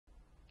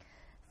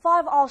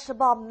5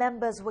 Al-Shabaab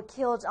members were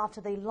killed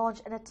after they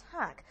launched an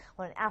attack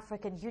on an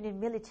African Union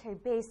military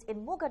base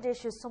in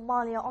Mogadishu,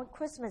 Somalia on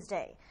Christmas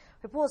Day.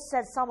 Reports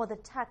said some of the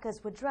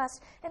attackers were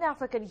dressed in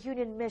African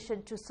Union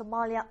mission to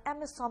Somalia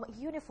AMISOM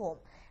uniform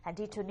and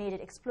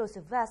detonated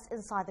explosive vests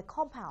inside the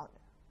compound.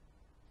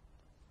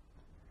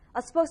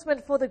 A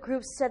spokesman for the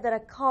group said that a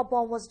car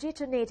bomb was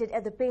detonated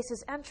at the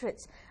base's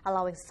entrance,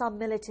 allowing some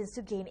militants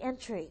to gain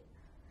entry.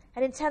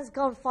 An intense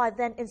gunfire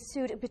then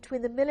ensued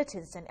between the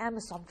militants and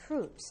AMISOM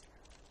troops.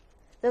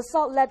 The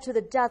assault led to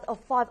the death of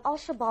 5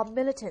 Al-Shabaab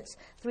militants,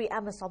 3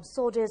 AMISOM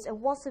soldiers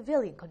and 1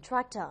 civilian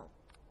contractor.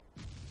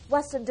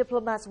 Western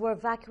diplomats were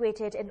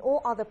evacuated and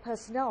all other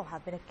personnel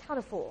have been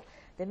accounted for.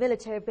 The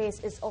military base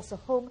is also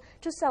home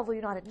to several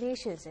United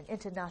Nations and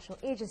international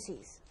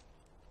agencies.